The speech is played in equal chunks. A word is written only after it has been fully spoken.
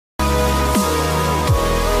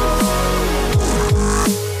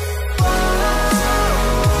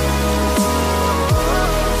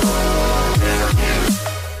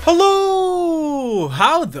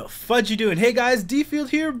How the fudge you doing? Hey guys,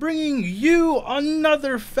 D-Field here, bringing you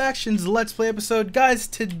another Factions Let's Play episode. Guys,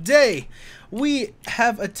 today we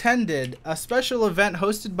have attended a special event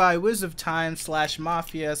hosted by Wiz of Time /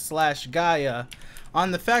 Mafia / Gaia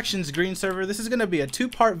on the Factions Green server. This is going to be a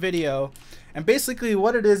two-part video, and basically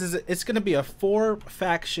what it is it's going to be a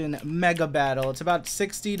 4-faction mega battle. It's about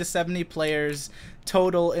 60 to 70 players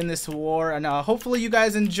total in this war, and hopefully you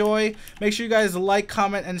guys enjoy. Make sure you guys like,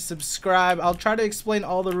 comment, and subscribe. I'll try to explain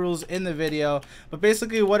all the rules in the video, but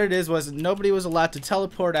basically what it is was nobody was allowed to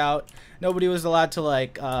teleport out, nobody was allowed to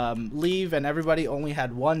leave, and everybody only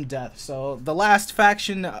had one death. So the last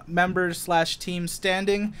faction members / team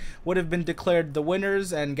standing would have been declared the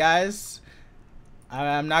winners. And guys,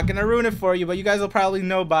 I'm not gonna ruin it for you, but you guys will probably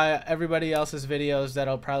know by everybody else's videos that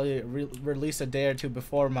I'll probably release a day or two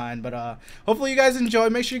before mine. But hopefully you guys enjoy.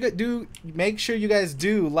 Make sure you guys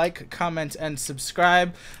do like, comment, and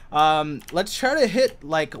subscribe. Let's try to hit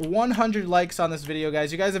like 100 likes on this video,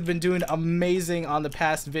 guys. You guys have been doing amazing on the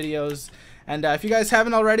past videos. And if you guys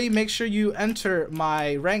haven't already, make sure you enter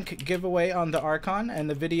my rank giveaway on the Archon, and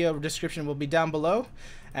the video description will be down below.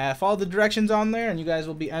 Follow the directions on there and you guys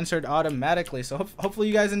will be entered automatically. So hopefully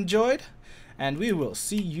you guys enjoyed, and we will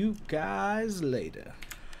see you guys later.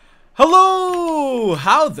 Hello!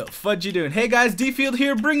 How the fudge you doing? Hey guys, D-Field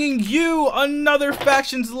here, bringing you another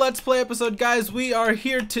Factions Let's Play episode. Guys, we are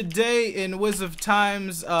here today in Wiz of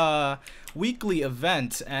Time's weekly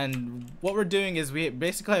event, and what we're doing is we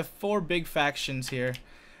basically have 4 big factions here.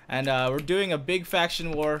 And we're doing a big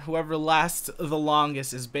faction war. Whoever lasts the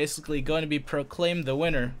longest is basically going to be proclaimed the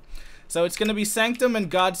winner. So it's going to be Sanctum and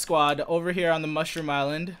God Squad over here on the Mushroom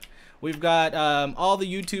Island. We've got all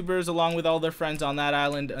the YouTubers along with all their friends on that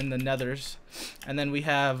island in the Nethers. And then we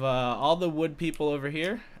have all the wood people over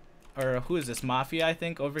here. Or who is this? Mafia, I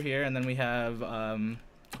think, over here. And then we have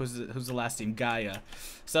who's the last team? Gaia.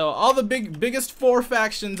 So all the biggest 4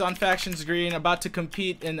 factions on Factions Green about to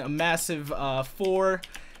compete in a massive 4-faction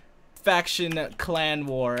clan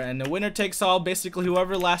war, and the winner takes all. Basically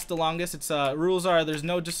whoever lasts the longest. Its rules are there's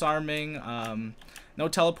no disarming, no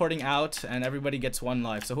teleporting out, and everybody gets 1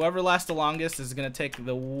 life. So whoever lasts the longest is gonna take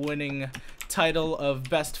the winning title of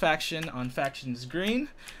best faction on Factions Green.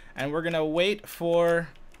 And we're gonna wait for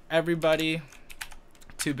everybody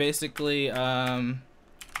to basically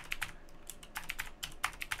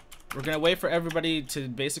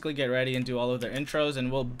get ready and do all of their intros,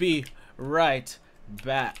 and we'll be right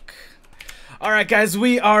back. Alright guys,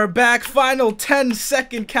 we are back. Final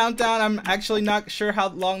 10-second countdown. I'm actually not sure how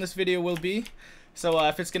long this video will be, so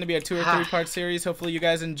if it's going to be a 2 or 3 part series, hopefully you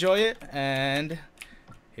guys enjoy it. And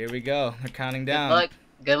here we go. They're counting down.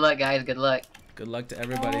 Good luck guys, good luck. Good luck to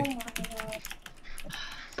everybody.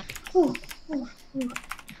 Oh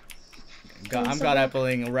I'm God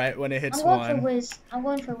appling right when it hits I'm going 1. for Wiz. I'm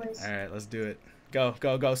going for Wiz. Alright, let's do it. Go,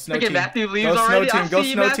 go, go, snow Freaking team. Matthew leaves Go snow already. team, go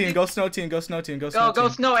see snow Matthew. team, go snow team, go snow team, go snow Go, team. go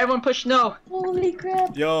snow, everyone push snow. Holy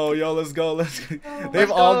crap. Yo, let's go, let's go. Oh,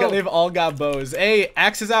 They've all got bows. Hey,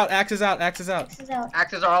 axes out, axes out, axes out. This is out.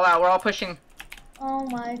 Axes are all out, we're all pushing. Oh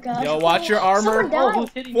my god. Yo, watch your armor. Someone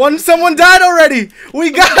died. Someone died already.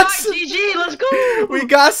 We got GG, let's go. We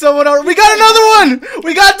got someone already. We got another one.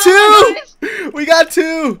 We got 2. We got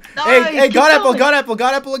 2. Nice, Hey, keep God apple, going. God apple,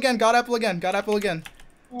 God apple again, God apple again, God apple again.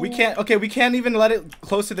 We Yeah. can't, we can't even let it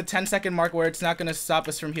close to the 10-second mark where it's not going to stop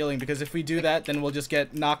us from healing, because if we do that, then we'll just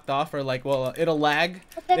get knocked off, or it'll lag.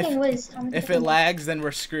 I'm taking Wiz. If it lags, then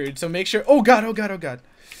we're screwed. So make sure. Oh god, oh god, oh god.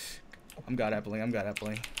 I'm God appling, I'm God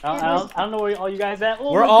appling. I don't know where all you guys at.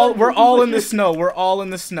 Oh, We're all in the snow. We're all in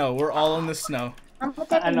the snow. We're all in the snow. I'm I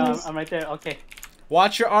taking know, Wiz. I'm right there. Okay.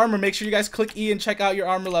 Watch your armor. Make sure you guys click E and check out your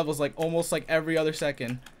armor levels almost every other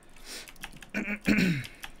second.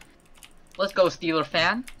 Let's go, Steeler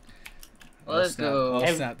fan. Let's go. Oh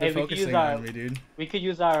Hey, snap, hey, they're we could use focusing on me, dude. We could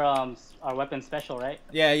use our weapon special, right?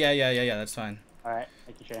 Yeah, that's fine. All right,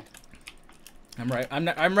 making sure. I'm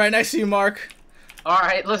right next to you, Mark.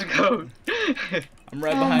 Alright, let's go. I'm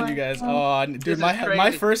right Oh behind my you guys. God. Oh, dude, This is my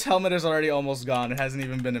crazy. first helmet is already almost gone. It hasn't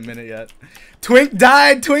even been a minute yet. Twink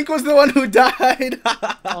died. Twink was the one who died.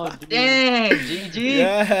 Oh, dude. Dang, GG.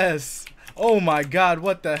 Yes. Oh my god,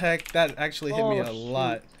 what the heck? That actually hit me a Oh,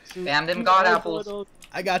 lot. shoot. Damn them god apples.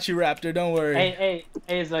 I got you, Raptor. Don't worry. Hey,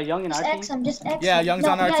 is Young in our Just team? X him, just X Yeah, him. Young's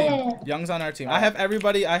No, on our yeah, team. yeah, yeah. Young's on our team. I have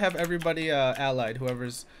everybody allied.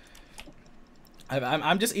 Whoever's.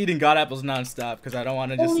 I'm just eating god apples nonstop because I don't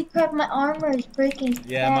want to just. Holy crap, my armor is breaking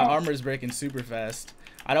Yeah, fast. my armor is breaking super fast.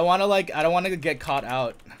 I don't want to get caught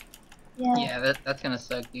out. Yeah. Yeah, that's gonna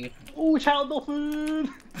suck, dude. Ooh, child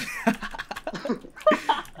dolphin!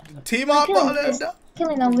 Team up on it.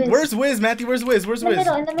 killing them, Wiz. Where's Wiz, Matthew? Where's Wiz? Where's In the Wiz?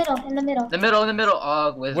 middle, in the middle, in the middle. The middle.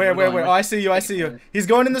 Oh, Wiz. Where? Oh, I see you. I see you. He's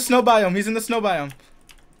going in the snow biome. He's in the snow biome.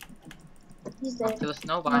 He's Up dead. to the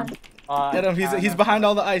snow Come on. biome. Get him. He's behind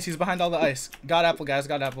all the ice. He's behind all the ice. God apple, guys.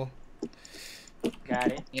 God apple. Got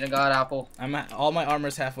it. Need a god apple. All my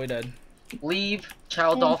armor's halfway dead. Leave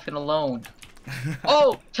Child Dolphin alone.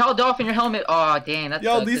 Oh, Child Dolphin, your helmet. Oh, dang. That's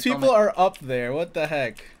Yo, a these good people helmet. are up there. What the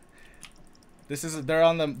heck? They're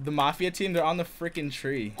on the mafia team. They're on the freaking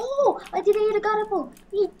tree. Oh, I didn't hit a god apple.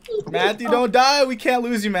 Matthew, don't die. We can't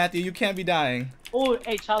lose you, Matthew. You can't be dying. Oh,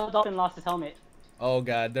 hey, Child Dolphin lost his helmet. Oh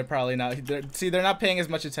god, they're probably not. They're not paying as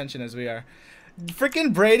much attention as we are.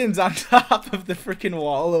 Freaking Braden's on top of the freaking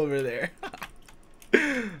wall over there.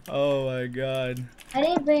 Oh my god. I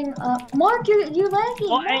didn't bring Mark, you're lagging.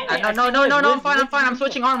 Oh, hey, No, I'm fine. I'm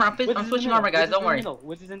switching armor. I'm switching armor, guys. Don't worry.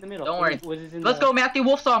 Wiz is in the middle. Don't worry. Wiz is in Let's the... go, Matthew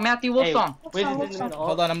Wolfsong. Matthew Hey, Wolfsong. Wiz is in the middle.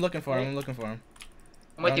 Hold on, I'm looking for him. I'm looking for him.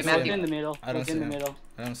 I'm with you, I don't see Wiz Matthew. in the middle. I don't Wiz see in the him. middle.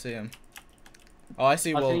 I don't see him. Oh, I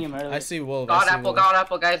see I was Wolf. seeing him earlier. I see Wolf. God I see apple, Wolf. god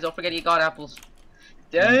apple, guys. Don't forget to eat god apples.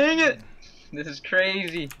 Dang it. This is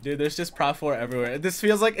crazy. Dude, there's just Prop 4 everywhere. This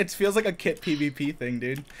feels like a kit PvP thing,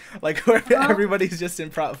 dude. Like where everybody's just in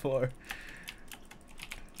Prop 4.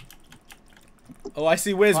 Oh, I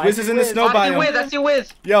see Wiz. Oh, I Wiz see is in the Wiz. snow I see Wiz. biome. I see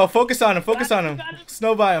Wiz. Yo, focus on him. Focus on him. Got him.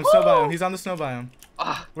 Snow biome. Snow biome. He's on the snow biome.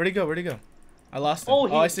 Ah, Where'd he go? Where'd he go? I lost him. Oh,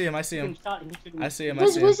 Oh, I see him. I see him. I see him. I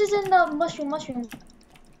Wiz, see him. Wiz is in the mushroom.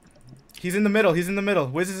 He's in the middle. He's in the middle.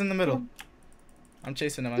 Wiz is in the middle. I'm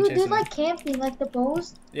chasing him. I'm Dude, chasing they're him. like camping, like the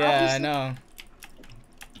bows. Yeah, I Obviously. know.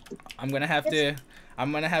 I'm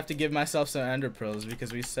gonna have to give myself some ender pearls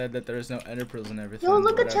because we said that there's no ender pearls and everything. Yo,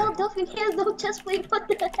 look but at whatever. Child Dolphin. He has no chest plate. What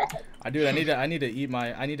the heck? I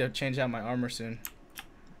need to change out my armor soon.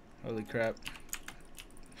 Holy crap.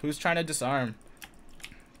 Who's trying to disarm?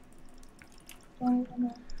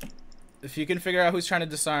 If you can figure out who's trying to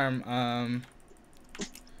disarm,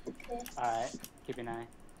 Okay. Alright, keep an eye.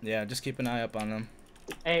 yeah, just keep an eye up on them.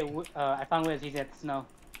 Hey, I found Wiz. He's at the snow.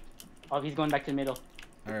 Oh, he's going back to the middle.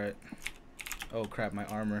 Alright. Oh crap, my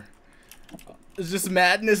armor. It's just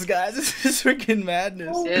madness, guys. This is freaking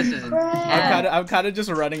madness. Oh, this is crap. intense. I'm kind of just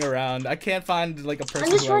running around. I can't find like a person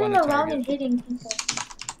I'm just who I want running to around target. and hitting people.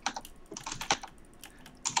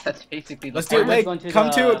 That's basically the Let's do it. point. Wait, Going to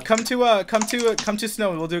come to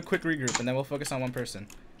snow. We'll do a quick regroup and then we'll focus on one person.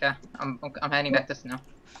 Okay, I'm heading back to snow.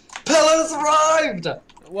 Pillows arrived!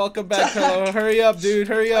 Welcome back, Pillow. Hurry up, dude.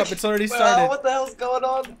 Hurry up. It's already Well, started. what the hell's going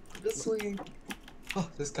on? Just swinging. Oh,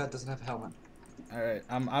 this guy doesn't have a helmet. All right,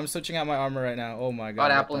 I'm switching out my armor right now. Oh my god. God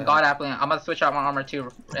what apple the and hell? God apple. I'm gonna switch out my armor too,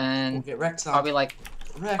 We'll and get Rex on. probably like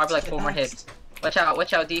Rex, probably like get 4 more Rex. hits. Watch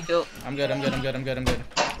out, D-Field. I'm good. I'm good.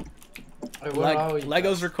 Wait, where are you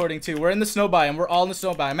Lego's guys? recording too. We're in the snow biome. We're all in the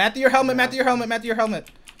snow biome. Matthew, your helmet. Matthew, your helmet. Matthew, your helmet.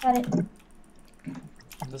 Got it.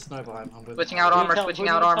 The snow biome. I'm with Switching you. out Who armor, needs help? switching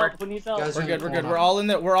Who out needs armor. help? Who needs help? Guys, We're good. Hold on.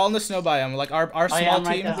 We're all in the snow biome. Like our Oh, yeah, small I'm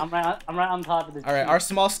right team. there. I'm right on top of the All right, tree. our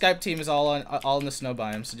small Skype team is all in the snow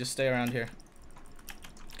biome. So just stay around here.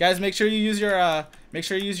 Guys, make sure you use your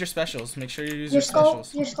specials. Make sure you use your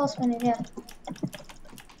specials. Your skull spinning, yeah.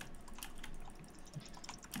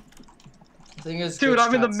 Thing is, Dude, good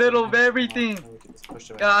I'm in the stats, middle so of we can- everything. we can just push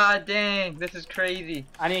away. God dang, this is crazy.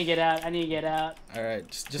 I need to get out. All right,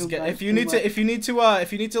 just Too get much, if you too need to much.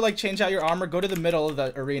 if you need to like change out your armor, go to the middle of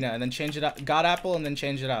the arena and then change it out. God apple and then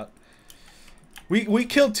change it out. We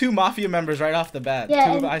killed 2 mafia members right off the bat.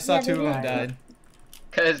 Yeah, I saw yeah, 2 of they them did. died.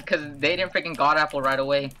 Cause they didn't freaking God apple right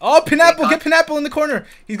away. Oh, Pineapple! Hey, Get Pineapple in the corner.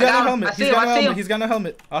 He's got got no him. helmet. I see him, I see him. He's got no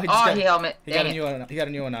helmet. Oh, he Oh, got he helmet. he got Dang a it. new one. He got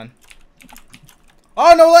a new one on.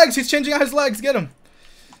 Oh, no legs. He's changing out his legs. Get him.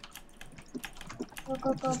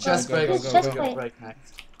 Go. Chest Go, break. go, His go, chest go. plate. Break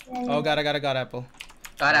next. Yeah. Oh god, I got a God apple.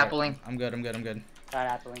 God Alright, appling. I'm good.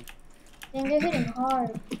 God appling. Dang, they're hitting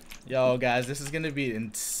hard. Yo, guys, this is gonna be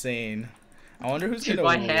insane. I wonder who's Dude, gonna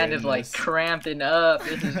my win hand is like this. cramping up.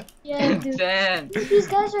 This is Yeah, dude. intense. Dude, these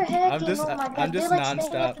guys are hacking. I'm just oh my god, I'm just they're like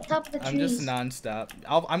standing nonstop. at the top of the I'm just trees. nonstop.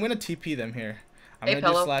 I'm gonna TP them here. I'm Hey,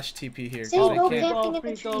 gonna do Pello. slash TP here Say because no they can't. camping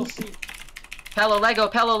in the Go, trees. Pello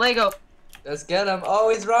Lego. Let's get him. Oh,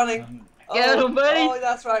 he's running. Get Oh, him, buddy. Oh,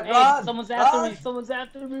 that's right. Hey, Run. someone's after Run. me. Someone's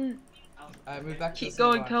after me. Alright, move back to Keep the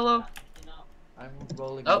going, snow biome. Pello. I'm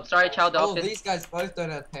rolling. Oh, up. sorry, Child Oh, Dolphin. these guys both don't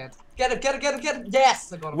have pants. Get him.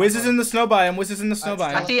 Yes! I got him. Wiz is in the snow biome. Wiz is in the snow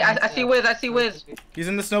Alright, biome. I see Wiz. He's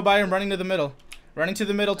in the snow biome, running to the middle. Running to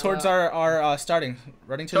the middle towards our starting.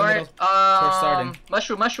 Running to the Sorry, middle. towards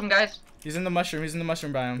starting. mushroom, guys. He's in the mushroom. He's in the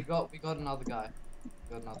mushroom biome. We got another guy.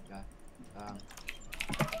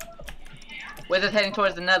 Wiz is heading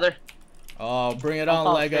towards the nether. Oh, bring it I'll on,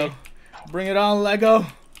 fall Lego. straight. Bring it on, Lego.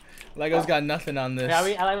 Lego's got nothing on this. Yeah,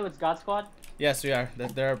 I like it's God Squad. Yes, we are.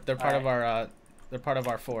 They're part of our they're part of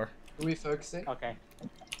our 4. Are we focusing? Okay.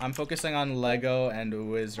 I'm focusing on Lego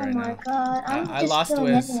and Wiz right Oh my now. god, I'm I just lost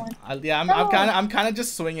killing Wiz. everyone. Yeah, No. I'm kind of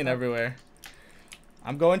just swinging everywhere.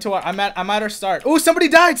 I'm going to our. I'm at our start. Oh, somebody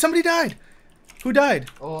died. Somebody died. Who died?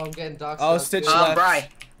 Oh, I'm getting dark. Oh, stuff, Stitch dude.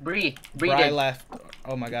 left. Bree Bri did. left.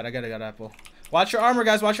 Oh my god, I got apple. Watch your armor,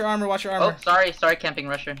 guys. Watch your armor. Watch your armor. Oh, sorry, camping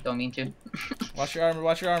rusher. Don't mean to. Watch your armor.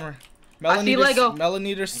 Watch your armor. I see Lego.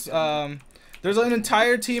 Melanider's. There's an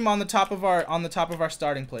entire team on the top of our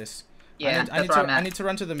starting place. Yeah, that's where I'm at. I need to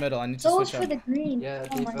run to the middle. I need to So switch for up. the green. Yeah,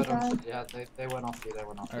 Oh my god. yeah, they went off you. They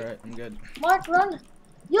went off you. All right, I'm good. Mark, run.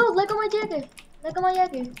 Yo, look at my Jagger. Look at my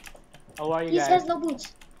Jagger. Oh, where are you He guys? has no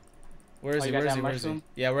boots. Where is Oh, he? you Where guys is he? have Where is he? mushroom?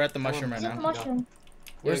 Yeah, we're at the mushroom right He's at the now. mushroom.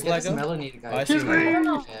 Where's Get this Lego? Melanie guy. Oh, I see I Lego. don't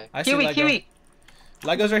know. Okay. I see Kiwi, Lego. Kiwi.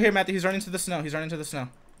 Lego's right here, Matthew. He's running to the snow. He's running to the snow.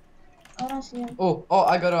 I don't see him. Oh,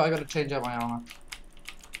 I gotta change out my armor.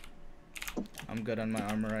 I'm good on my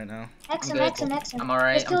armor right now. X him, good. X him, X him. I'm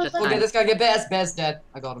alright. Let's I'm kill just this Look guy. at this guy. Get Bears. Bears dead.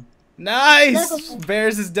 I got him. Nice. Lego's dead.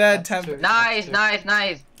 Bears is dead. That's true.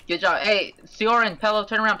 Nice. Good job. Hey, Sioran, Pello,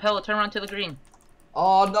 turn around to the green.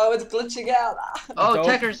 Oh no, it's glitching out. Oh, Don't-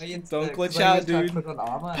 checkers. Don't glitch out, dude.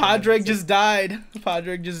 Podrick just died.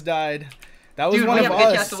 Podrick just died. That was Dude, one we of have a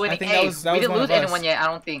good chance us. of I winning. think Hey, that we was didn't one lose of us. anyone yet, I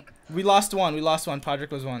don't think. We lost one.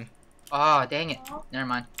 Podrick was one. Oh, dang it. Never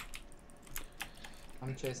mind.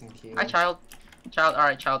 I'm chasing Kiwi. Hi, child.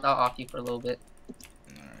 Alright, child, I'll off you for a little bit.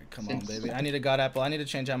 Alright, come on, baby. I need a god apple. I need to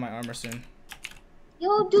change out my armor soon.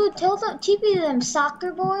 Yo, dude, tell them, TP them,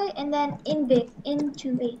 soccer boy, and then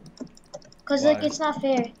into bait. Cause like Why? it's not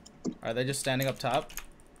fair. Are they just standing up top?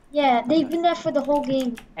 Yeah, they've been there for the whole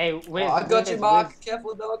game. Hey, Wiz. Oh, I got you, Wiz, Mark. Wiz.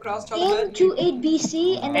 Careful, Noah Cross trying to hurt Into you. 8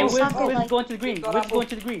 BC, and Hey, then Wiz, soccer Wiz like. going to the green. Got Wiz apple. going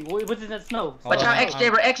to the green. Wiz is in the snow. Hold Watch on, out, X I'm-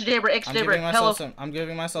 Jabber, Pello. I'm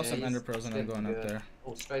giving myself some Yeah, ender he's pearls and I'm getting going up good. there.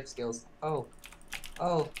 Oh, strike skills. Oh,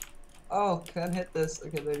 can't hit this.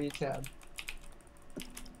 Okay, maybe you can.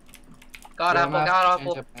 God Yeah, apple, I'm gonna God have to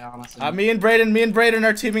change apple. up my armor soon. Me and Brayden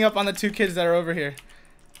are teaming up on the 2 kids that are over here.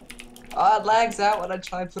 Oh, it lags out when I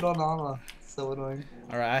try and put on armor. So annoying.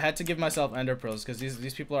 Alright, I had to give myself ender pearls because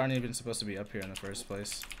these people aren't even supposed to be up here in the first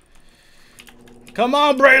place. Come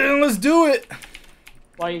on, Brayden, let's do it!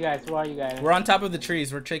 Where are you guys? Where are you guys? We're on top of the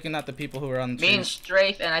trees. We're taking out the people who are on the Me and trees.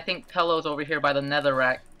 Strafe, and I think Pello's over here by the nether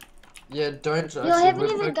rack. Yeah, don't. Yo, I haven't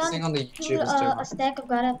we're even focusing on the gotten YouTubers too to a much. stack of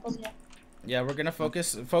god apples yet. Yeah, we're gonna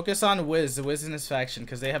focus on Wiz and his faction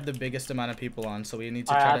because they have the biggest amount of people on. So we need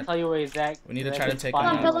to Alright, try I'll to. tell you where he's at. We need to Where try to he's take Come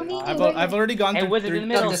on, him Pello, out. meet me. I've already gone Hey, through Wiz is in 3 the We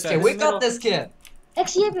middle. got this sets. kid. We got this kid.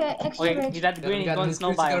 X here, X Okay, here. he's at the green. He's Get him, going his snow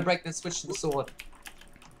boots are gonna biome. break this. Switch to the sword.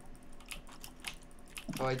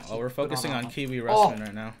 Oh, we're focusing on Kiwi Oh. Rustman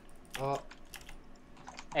right now. Oh,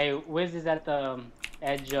 Hey, Wiz is at the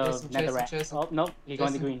edge Chase of him, Netherrack. chase him. Oh no, he's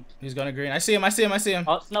going to Chase him. green. He's going to green. I see him.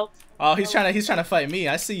 Oh, snow. Oh, he's trying to fight me.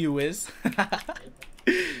 I see you, Wiz.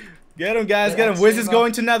 Get him, guys. Yeah, Get him. I Wiz see is him.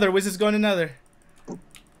 going to nether. Wiz is going to nether.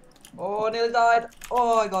 oh, I nearly died.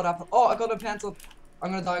 Oh, I got apple. Oh, I got a pencil.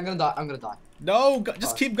 I'm gonna die. No,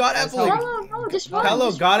 just keep God Guys, appling. help No, just run. Pello,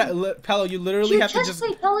 just run. Pello, you literally Your have to chest just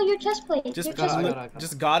plate, Pello, your chest plate. just Your got chest it, plate. I got it.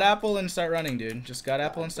 just God apple and start running, dude. Just God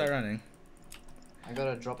apple and start running. I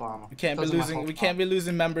gotta drop armor. We can't be Those are my losing. whole We can't be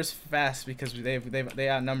losing members fast because they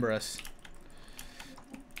outnumber us.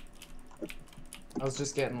 I was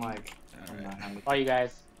just getting like. Alright. Where are you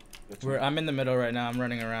guys? I'm in the middle right now. I'm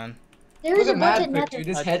running around. There Look is a at bunch Mad of Quick, nether. dude.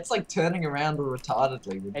 His head's like turning around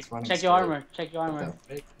retardedly. When Hey, it's running check your straight. armor. Check your armor. What the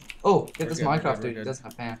frick? Oh, get We're this good, we're Minecraft good, we're dude. He good. doesn't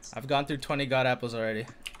have pants. I've gone through 20 God apples already.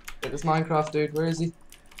 Get this Minecraft dude. Where is he?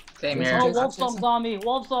 Same Chase here. him. Oh, wolf dogs on me.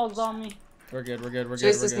 Wolf dogs on me. We're good. We're good. We're good.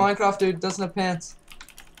 Chase We're this good. Minecraft dude. Doesn't have pants.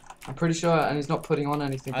 I'm pretty sure, and he's not putting on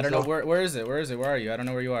anything. I don't as know well. where is it? Where is it? Where are you? I don't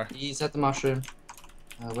know where you are. He's at the mushroom.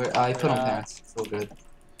 He put on pants. It's all good.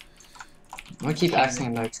 I'm gonna keep asking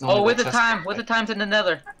him though. It's not Oh, a with good the chest time. plate. With the time's in the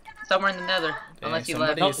nether. Somewhere in the nether. Dang, Unless he somebody-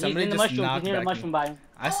 left. No, he's somebody in the just mushroom. knocked He's near the back mushroom biome.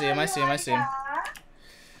 I see him. I see him. I see him.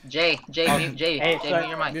 Jay, Oh. mute Jay. Hey, Jay, sorry. mute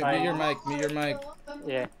your mic. Mute your mic. Mute your mic.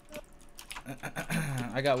 Yeah.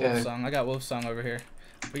 I got Okay. Wolf Song. I got Wolf Song over here.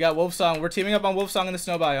 We got Wolf Song. We're teaming up on Wolf Song in the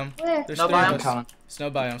snow biome. Where? There's Snow 3 of biome? us. Coming.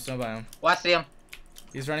 Snow biome. Snow biome. Watch him.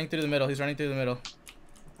 He's running through the middle. He's running through the middle.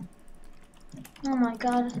 Oh my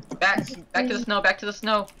god. Back to the snow. Back to the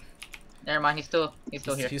snow. Never mind. He's still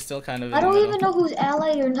here. He's still kind of. I in the don't middle. even know who's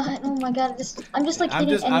ally or not. Oh my god, I'm just like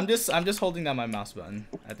hitting I'm just holding down my mouse button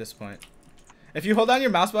at this point. If you hold down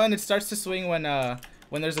your mouse button, it starts to swing when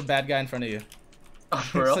there's a bad guy in front of you. Oh,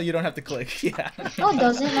 for real? So you don't have to click. Yeah. No, it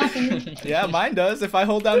doesn't. Not for me. Yeah, mine does. If I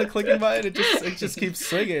hold down the clicking button, it just keeps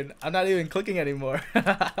swinging. I'm not even clicking anymore.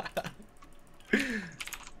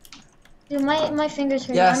 Dude, my fingers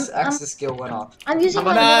hurt. Yes, I'm X's skill went off. using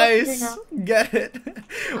my middle finger Nice. now. Get it.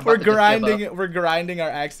 about We're to just give grinding. up. We're grinding our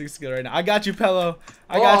axing skill right now. I got you, Pello.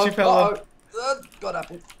 I got you, Pello. Got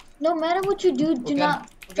apple. No matter what you do, do not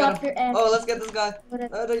drop your axe. Oh, let's get this guy.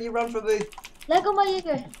 Whatever. No, you run from me. Let go, my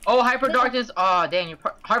Jaeger. Oh, hyper darkness. Oh, dang, you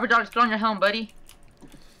hyper darkness. Get on your helm, buddy.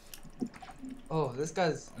 Oh, this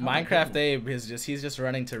guy's Minecraft Abe is he's just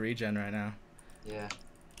running to regen right now. Yeah.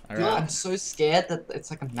 All Dude, right. I'm so scared that it's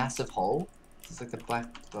like a massive hole. It's like the black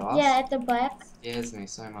glass. Yeah, at the back. Scares me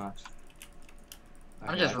so much. I'm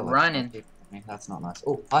Okay, just I got, like, running. 5 people with me. That's not nice.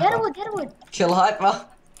 Oh, Get a Hyper. wood, get a wood. Kill Hyper.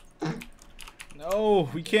 No,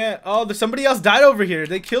 we can't. Oh, somebody else died over here.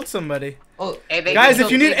 They killed somebody. Oh, Hey, they Guys, can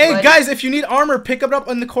if you kill need, big, hey buddy. guys, if you need armor, pick it up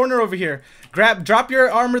in the corner over here. Drop your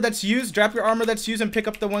armor that's used. Drop your armor that's used and pick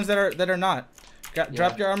up the ones that are not.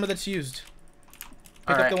 Drop your armor that's used. Pick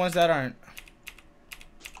up Alright. the ones that aren't.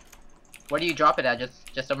 Where do you drop it at?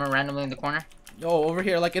 Just somewhere randomly in the corner? Oh, over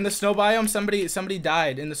here, like in the snow biome, somebody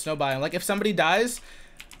died in the snow biome. Like if somebody dies,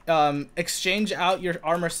 exchange out your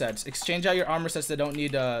armor sets. Exchange out your armor sets that don't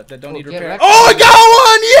need get repair. wrecked. Oh, I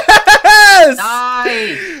got one! Yes!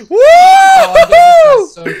 Nice! Woo! oh, I get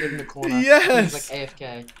this guy so good in the corner. Yes. He's like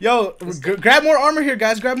AFK. Yo, grab more armor here,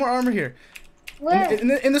 guys. Grab more armor here. Where?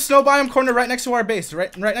 In the snow biome corner, right next to our base.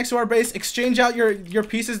 Right next to our base. Exchange out your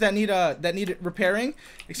pieces that need repairing.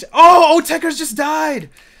 Oh, Oteker's just died.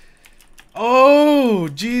 Oh,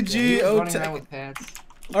 GG. Yeah, he was running around Otek. with pants.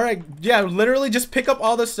 All right, yeah, literally just pick up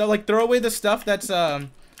all the stuff. Like throw away the stuff that's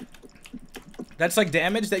like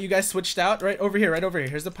damage that you guys switched out. Right over here.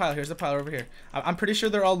 Here's the pile. Over here. I'm pretty sure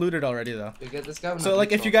they're all looted already though. We get this guy. So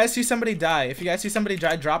like if you guys see somebody die,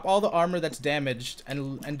 drop all the armor that's damaged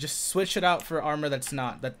and just switch it out for armor that's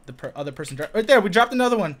not, that the other person dropped. Right there, we dropped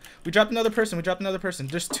another one. We dropped another person.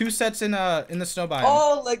 There's 2 sets in the snow biome.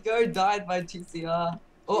 Oh, Lego died by TCR.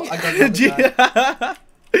 Oh, I got another guy.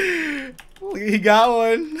 He got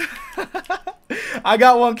one. I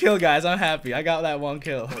got 1 kill, guys. I'm happy. I got that 1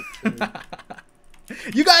 kill.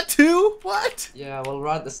 You got 2? What? Yeah, well,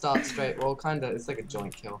 right at the start, straight. Well, kinda. It's like a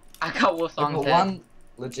joint kill. I got wolf I on got his head. one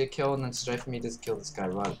legit kill, and then straight for me, just kill this guy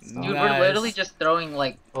right at the start. Dude, Nice. we're literally just throwing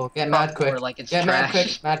like Oh, get mad quick. like it's Get mad trash.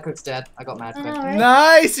 quick. Mad quick's dead. I got mad I quick. know, right?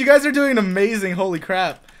 Nice. You guys are doing amazing. Holy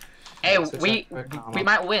crap. Hey, Switch we up quick, we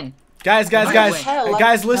might win. Guys, Might win. Hell,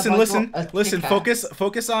 guys, I listen, have listen, a listen. pickaxe.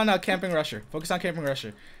 Focus on camping rusher. Focus on camping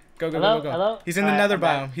rusher. Go, go, Hello? go, go, go. Hello? He's in the Alright, nether I'm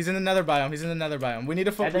back. biome. He's in the nether biome. We need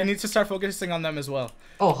to Nether? we need to start focusing on them as well.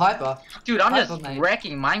 Oh, Hyper. Dude, I'm Hyper, just mate.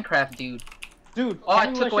 wrecking Minecraft, dude. Dude, Oh, I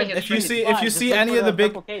Captain took away Rusher his is If you pretty see- if fun. you Just see look any for of the big-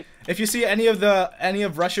 purple cape. If you see any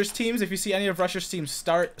of Rusher's teams,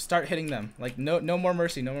 start hitting them. Like no more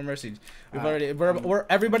mercy, no more mercy. We're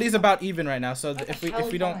everybody's about even right now. So if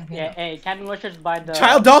we don't, Yeah, hey, Captain Rusher's by the...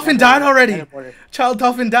 Child Dolphin died already. nether border. Child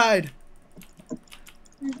Dolphin died.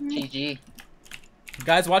 Mhm. GG.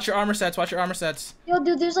 Guys, watch your armor sets. Yo,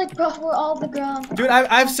 dude, there's like proper all the ground. Dude,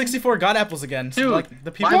 I have 64 god apples again. So, Dude, like the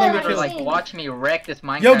people My that Yeah, we viewers are killed. like, watch me wreck this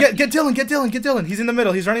Minecraft. Yo, get Dylan. He's in the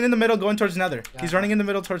middle. He's running in the middle, going towards nether. He's Yeah. running in the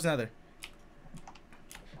middle towards nether.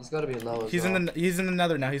 He's got to be low as He's well. in the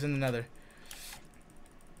nether now. He's in the nether.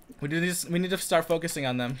 We need to start focusing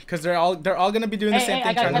on them because they're all gonna be doing the Hey, same hey,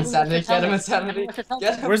 I thing. got trying to- Captain Get him Rusher's insanity. helmet. Get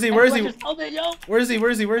Captain Rusher's him. helmet. Where's he? Captain Where's he? Rusher's helmet, yo. Where's he?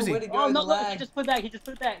 Where'd he Oh, go? no, The look, he lag. just put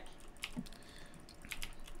that.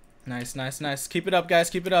 Nice. Keep it up, guys.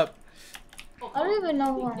 Keep it up. I don't even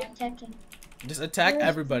know who I'm attacking. Just attack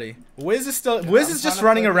everybody. Wiz is I'm just trying to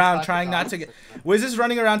running focus around like trying a not dog. to get. Wiz is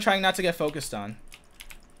running around trying not to get focused on.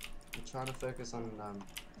 I'm trying to focus on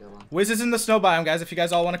Dylan. Wiz is in the snow biome, guys. If you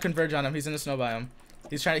guys all want to converge on him, he's in the snow biome.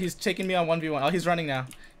 He's taking me on 1v1. Oh, he's running now.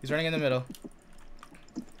 He's running in the middle.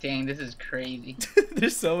 Dang, this is crazy.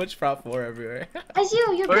 There's so much prop 4 everywhere. I see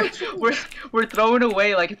you. You're good. We're throwing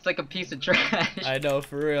away like it's like a piece of trash. I know,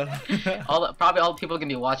 for real. Probably all the people are gonna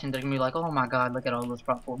be watching. They're gonna be like, oh my god, look at all those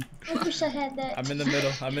prop 4. I wish I had that. I'm in the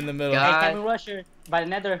middle. God. Hey, Captain Rusher by the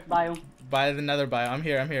nether biome. By the nether biome. I'm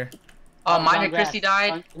here. Oh, On Miner grass. Chrissy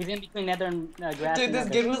died. He's in between nether and grass. Dude,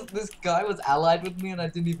 and this guy was allied with me, and I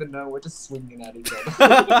didn't even know. We're just swinging at each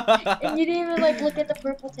other. And you didn't even like look at the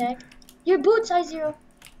purple tag. Your boots, size 0.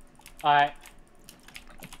 Alright.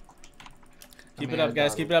 Keep it up,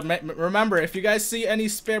 guys. Keep it up. Remember, if you guys see any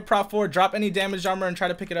spare prop 4, drop any damaged armor and try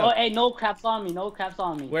to pick it Oh, up. hey, no craps on me.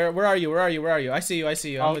 Where are you? I see you.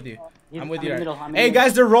 I'm with you. I'm with you. In the middle, I'm in Hey the middle.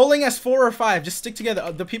 guys, they're rolling as 4 or 5. Just stick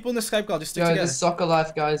together. The people in the Skype call, just stick Yo, together. this soccer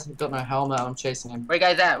life, guys. I've got no helmet. I'm chasing him. Where you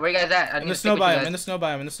guys at? I In need the to stick snow with you biome. guys. In the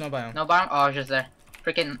snow biome. No bottom? Oh, I was just there.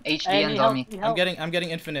 Freaking Hey, HDNs need on help, me. need I'm help. getting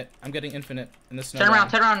infinite. I'm getting infinite in the snow. Turn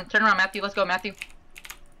biome. around, Matthew. Let's go, Matthew.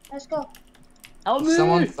 Let's go. Help If me!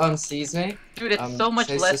 someone sees me, Dude, it's so much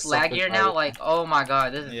Chase less just suffered laggier by now. it. Like, oh my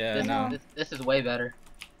god, this is Yeah, no. this is way better.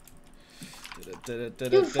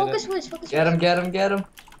 Dude, focus Wiz, focus Get him, Wiz. get him, get him.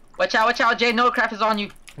 Watch out, Jay. Noahcraft is on you.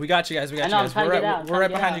 We got you guys. We got I you know, I'm guys. trying to get out, We're right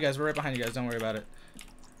get behind out. you guys. We're right behind you guys. Don't worry about it.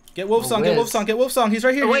 Get Wolf Oh, Song. Get Wolf Wiz. Song. Get Wolf Song. He's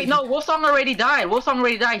right here. Oh, wait, no, Wolfsong already died. Wolfsong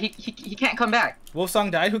already died. He can't come back. Wolf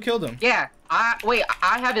Song died. Who killed him? Yeah. I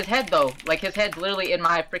have his head though. Like his head's literally in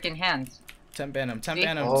my freaking hands. Temp ban him. Temp See?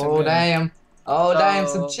 ban him. Oh damn. Oh damn,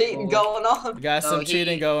 some cheating going on. We got So some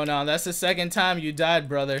cheating going on. That's the second time you died,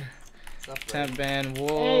 brother. Temp ban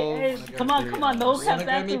Wolf. Hey, come on, no We're caps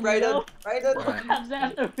gonna after be me, Brayden. no Brayden. caps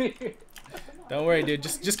after me. Don't worry, dude.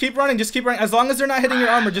 Just keep running. Just keep running. As long as they're not hitting your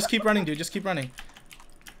armor, just keep running, dude. Just keep running.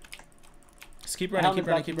 Just keep running. Keep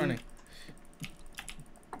running. Keep running.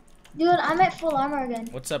 Dude, I'm at full armor again.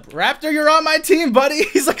 What's up, Raptor? You're on my team, buddy.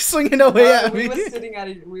 He's like swinging away at We me. were sitting at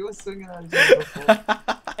each other before.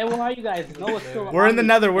 Hey, where are you guys? Noah's still We're in the on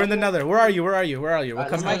me. nether. We're in the nether. Where are you? Where are you? Where are you? We'll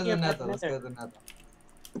Alright, come let's back. go to the Right here, nether. Let's go to the nether.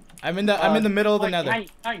 I'm in the middle of the nether.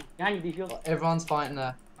 Behind you, Defield. Everyone's fighting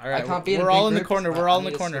there. All right. I can't be in We're big all in the groups, corner. but We're all I in the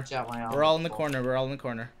need to corner. switch out my armor We're all in the before. corner. We're all in the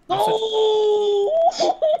corner. No!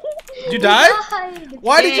 Did you die? Died.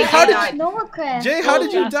 Why did you? How did Noahcraft. Jay? How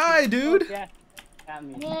did you die, dude? Yeah, got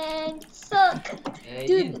me. Man, you suck. Yeah,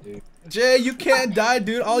 Dude. you do. Jay, you can't die,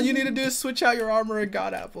 dude. All you need to do is switch out your armor and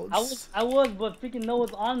god apples. I was, but freaking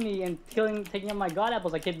Noah's on me and taking out my god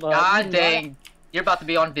apples. I kept. God dang. You're about to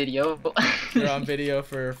be on video. You're on video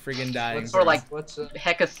for friggin' dying. For like What's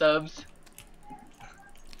heck of subs.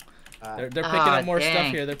 They're picking Ah, up more stuff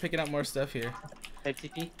dang. here. They're picking up more stuff here. Hey,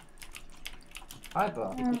 TP. Hi,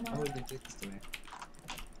 Bob. How would you do this to me?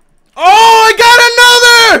 Oh,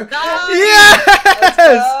 I got another! Nice! Yes!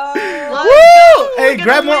 Let's Woo! We're Hey, gonna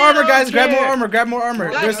grab more win, armor, I guys. don't Grab more care. armor. Grab more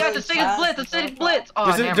armor. Guys, There's the city's blitz. The city's blitz.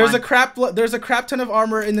 Oh, there's a crap ton of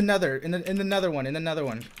armor in the nether. In the nether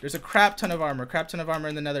one. There's a crap ton of armor. Crap ton of armor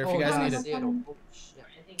in the nether if you guys need it. Oh,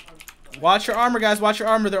 shit. Watch your armor, guys. Watch your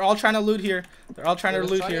armor. They're all trying to loot here. They're all trying to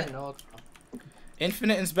Let's loot try here. getting Noah.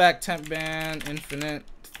 Infinite is back. Temp ban. Infinite.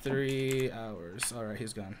 3 hours. All right,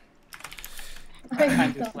 he's gone.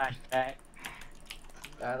 Trying to flashback.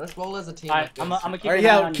 Let's roll as a team. Alright, like I'm this. gonna keep All right, an eye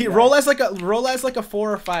yeah. on you Roll guys. as like a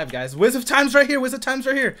 4 or 5, guys. Wiz of Time's right here. Wiz of Time's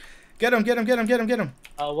right here. Get him. Get him. Get him. Get him. Get him.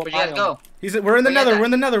 What Where'd you guys biome? go? We're in the Where you nether. guys We're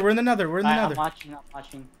in the nether. We're in the nether. We're in the I'm nether. watching. I'm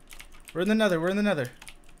watching. We're in the nether. We're in the nether.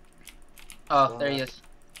 Oh, there he is.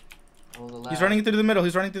 Roll the He's lab. running through the middle.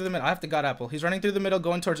 He's running through the middle. I have the god apple. He's running through the middle,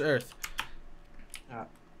 going towards Earth.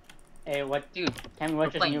 Hey, what? Dude, Can we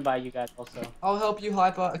watch playing. nearby you guys also? I'll help you,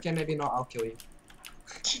 Hyper. Okay, maybe not. I'll kill you.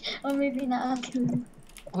 Or maybe not. I'll kill you.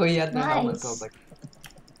 Oh, he had no helmet, so I Nice. was like,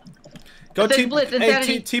 Go Let's T. blitz, Hey,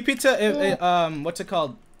 insanity. TP to what's it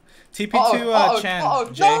called? TP to oh, Chan. oh,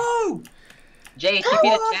 Jay. no! Jay, keep me the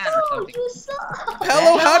Hello, chan or no, something. you suck.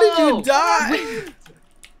 Hello, how did you No. die?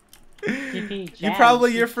 TP. You Chan,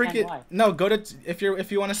 probably you're TP Chan, freaking why? no. Go to if you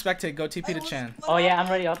want to spectate, go TP to Chan. Oh yeah, I'm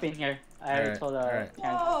already up in here. I already Alright, told alright.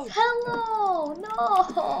 Chan. No! Hello,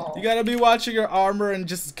 no. You gotta be watching your armor and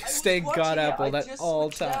just stay was god watching it, apple I at just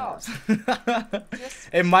all switched out. times. Just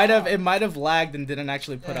it might have lagged and didn't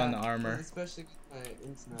actually put on the armor. Especially my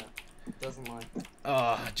internet. It doesn't like it.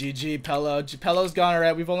 Oh, GG, Pello. Pello's gone,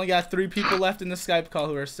 alright. We've only got 3 people left in the Skype call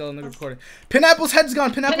who are still in the recording. Pineapple's head's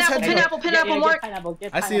gone. Pineapple's head's gone. Pineapple, Mark.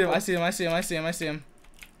 I see him. I see him. I see him. I see him. I see him.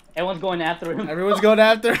 Everyone's going after him. Everyone's going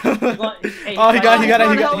after him. Hey, Oh, he got he a got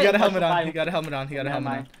a helmet on. He got a helmet on. He got a Never helmet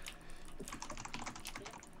on. mind.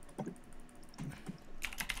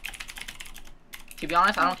 To be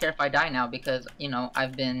honest, I don't care if I die now because you know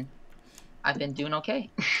I've been doing okay.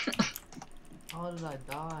 How did I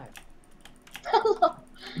die? Hello.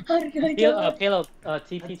 How did I Payload, go? payload,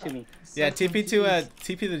 TP to me. Yeah, So TP confused.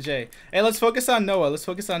 to J. Hey, let's focus on Noah. Let's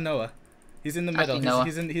focus on Noah. He's in the I middle. see Noah.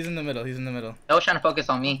 He's in the middle. He's in the middle. I was trying to focus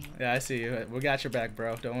on me. Yeah, I see you. We got your back,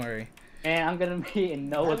 bro. Don't worry. Man, I'm gonna be in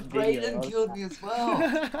Noah's And video. Brayden killed me as well.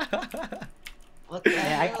 What the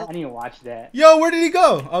Man, I hell? can't even watch that. Yo, where did he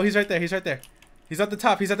go? Oh, he's right there. He's right there. He's at the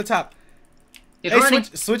top. He's at the top. He's Hey, running.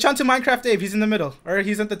 switch on to Minecraft Dave. He's in the middle. Or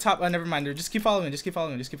he's at the top. Oh, never mind. Just keep following him. Just keep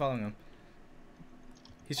following him. Just keep following him.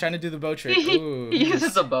 He's trying to do the bow trick. Ooh, He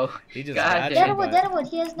uses a bow. He just God got damn. you, Deadwood, but Deadwood.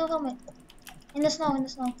 He has no helmet. In the snow, in the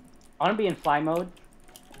snow. I wanna be in fly mode.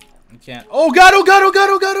 you can't. Oh god! Oh god! Oh god!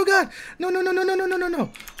 Oh god! Oh god! No! No! No! No! No! No! No! No! No!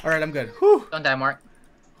 All right, I'm good. Whew. Don't die, Mark.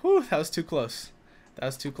 Whew. That was too close. That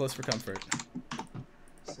was too close for comfort.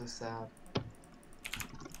 So sad.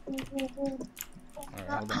 All right,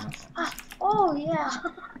 hold on. Oh yeah.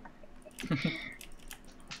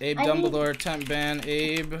 Abe I need- Dumbledore, temp ban.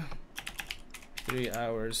 Abe. 3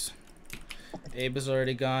 hours. Abe is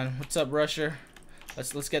already gone. What's up, Rusher?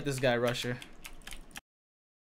 Let's get this guy, Rusher.